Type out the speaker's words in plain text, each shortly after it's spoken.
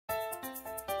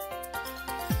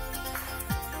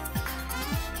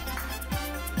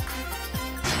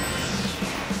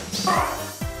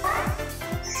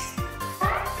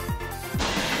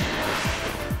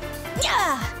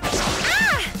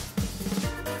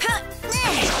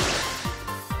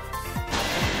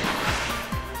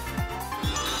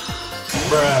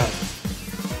Bruh.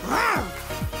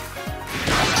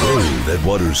 Oh, that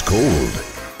water's cold.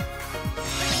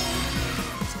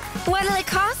 What'll it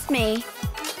cost me?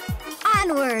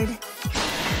 Onward.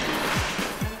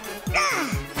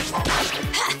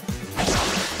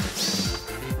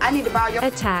 I need to borrow your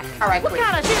Attack. All right, What quick.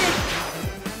 kind of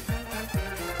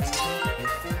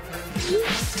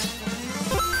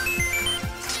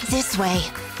This way.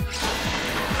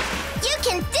 You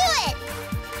can do it!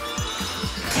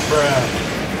 Bruh.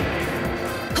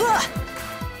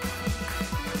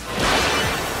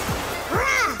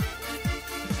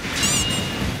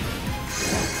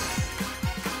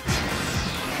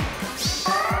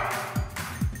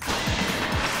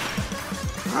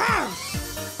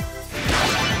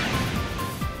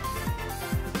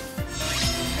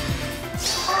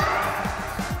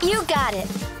 You got it.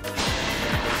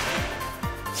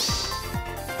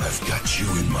 I've got you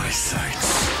in my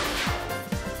sights.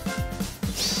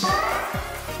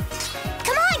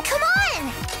 Come on, come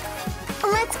on!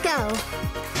 Let's go.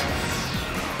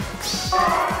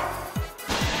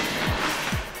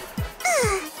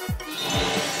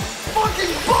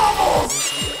 Fucking bubbles!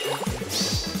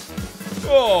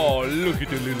 Oh, look at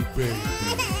the little baby.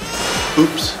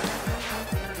 Oops.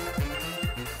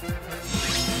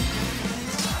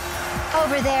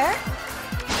 Over there.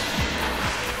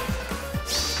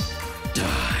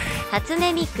 初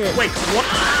音ミク Wait, what?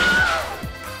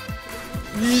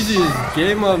 This is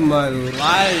game of my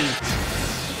life.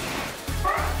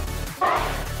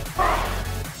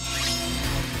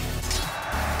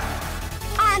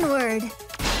 Onward.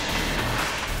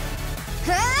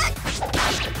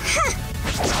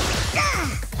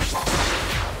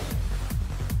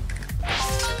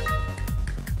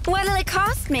 What'll it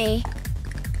cost me?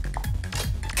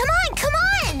 Come on, come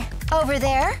on! Over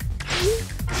there.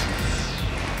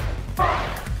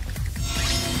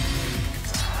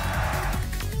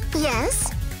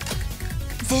 Yes?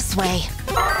 This way.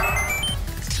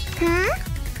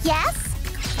 Yes?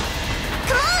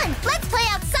 Come on, let's play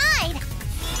outside!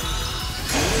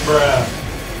 Bruh.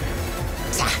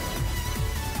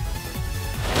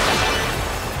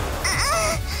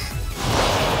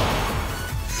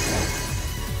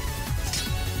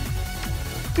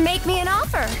 Make me an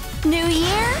offer. New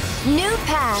year, new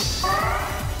path.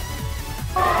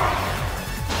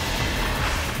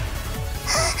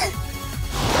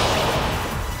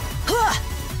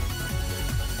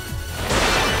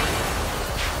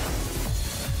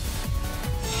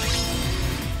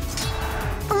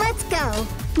 Let's go.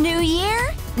 New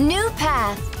year, new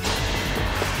path.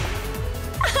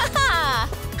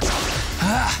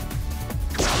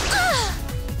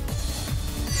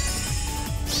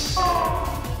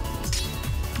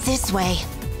 This way.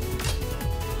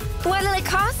 What'll it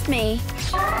cost me?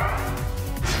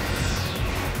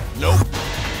 Nope.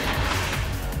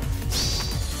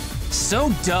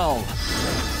 So dull.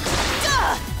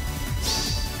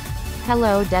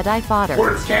 Hello, Deadeye fodder.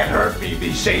 Words can't hurt me,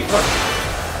 be safer.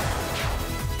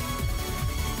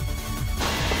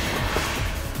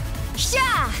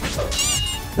 Sha!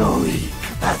 Weak,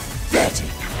 pathetic.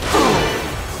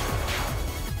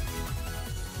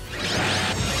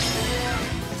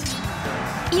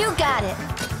 You got it.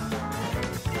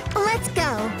 Let's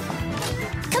go.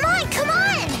 Come on, come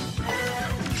on!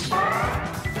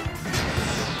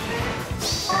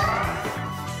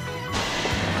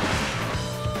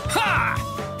 Ha!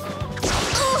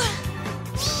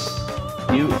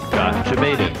 You got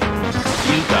baited.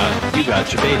 You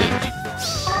got baited.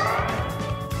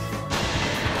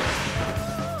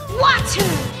 Watch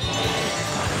her!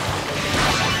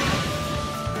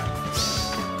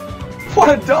 What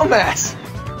a dumbass!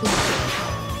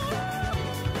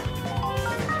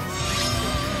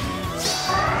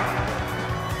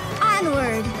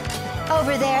 Onward.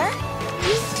 Over there.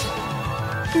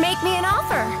 Make me an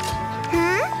offer.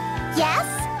 Yes?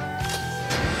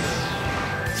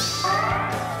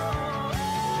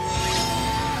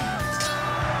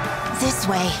 This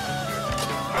way.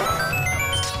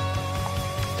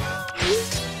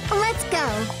 Let's go.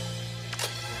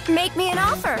 Make me an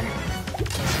offer.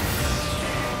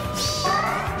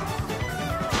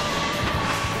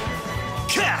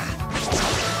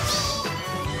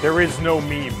 There is no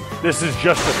meme. This is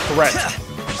just a threat.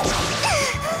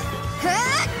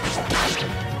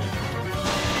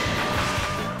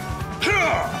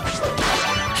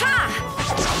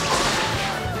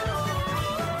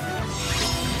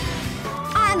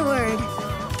 Onward.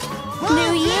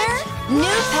 New year,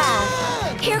 new path.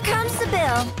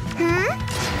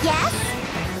 Yes?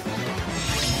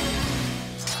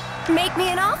 Make me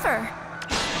an offer.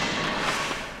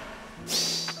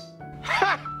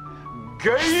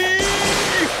 Gay!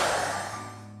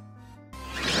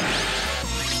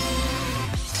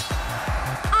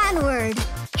 Onward.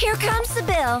 Here comes the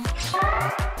bill.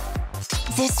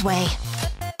 This way.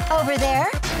 Over there.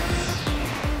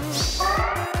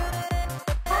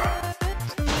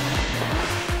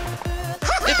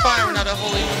 If I were not a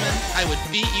holy woman, I would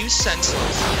beat you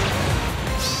senseless.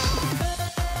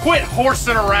 Quit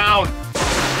horsing around!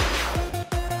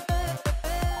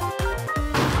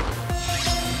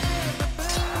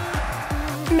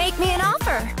 Make me an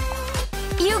offer.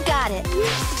 You got it.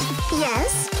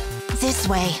 Yes? This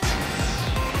way.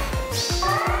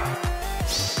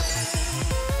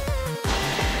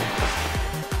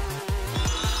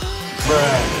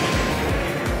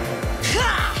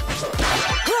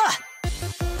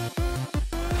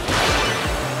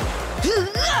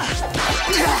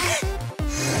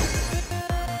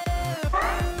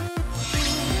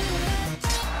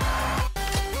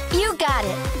 You got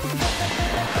it.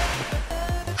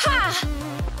 Ha!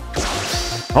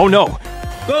 Oh no!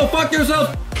 Go fuck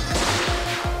yourself!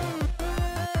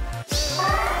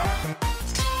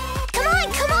 Come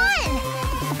on, come on!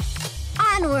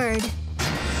 Onward.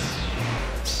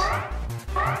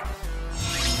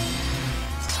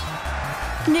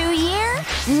 New year,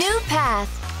 new path.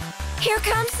 Here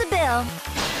comes the bill.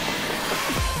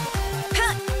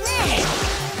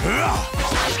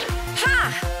 Ha!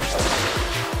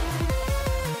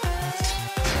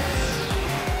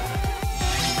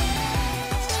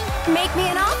 Make me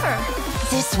an offer.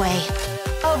 This way.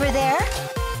 Over there.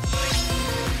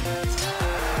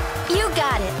 You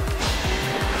got it.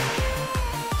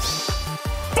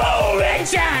 Boom!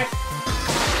 Headshot!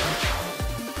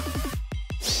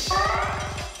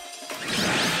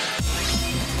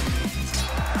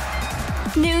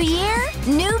 New year,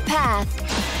 new path.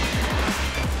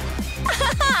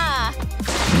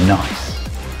 Nice.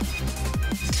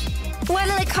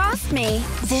 What'll it cost me?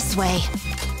 This way.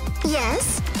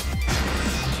 Yes?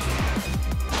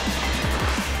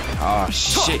 Ah,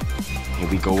 shit. Here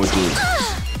we go again.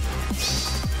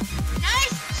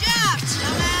 Nice job,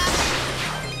 dumbass!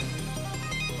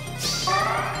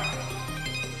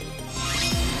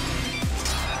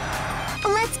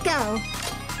 Let's go.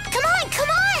 Come on, come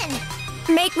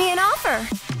on! Make me an offer.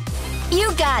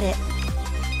 You got it.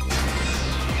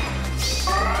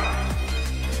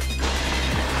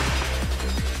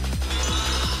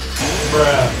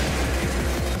 Bruh.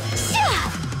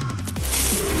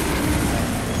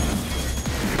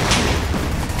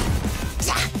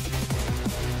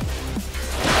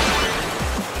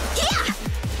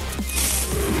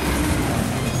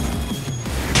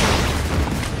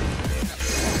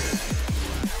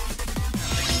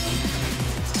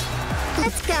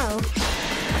 Let's go.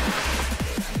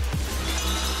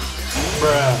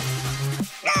 Bruh.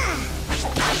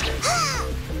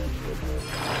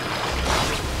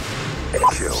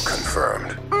 Kill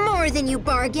confirmed. More than you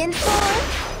bargained for.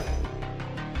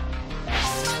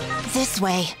 This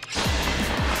way.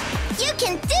 You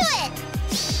can do it!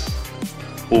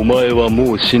 お前は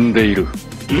もう死んでいる。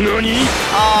何?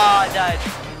 Ah, I died.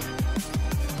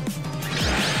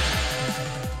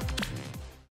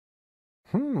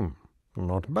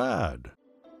 Not bad.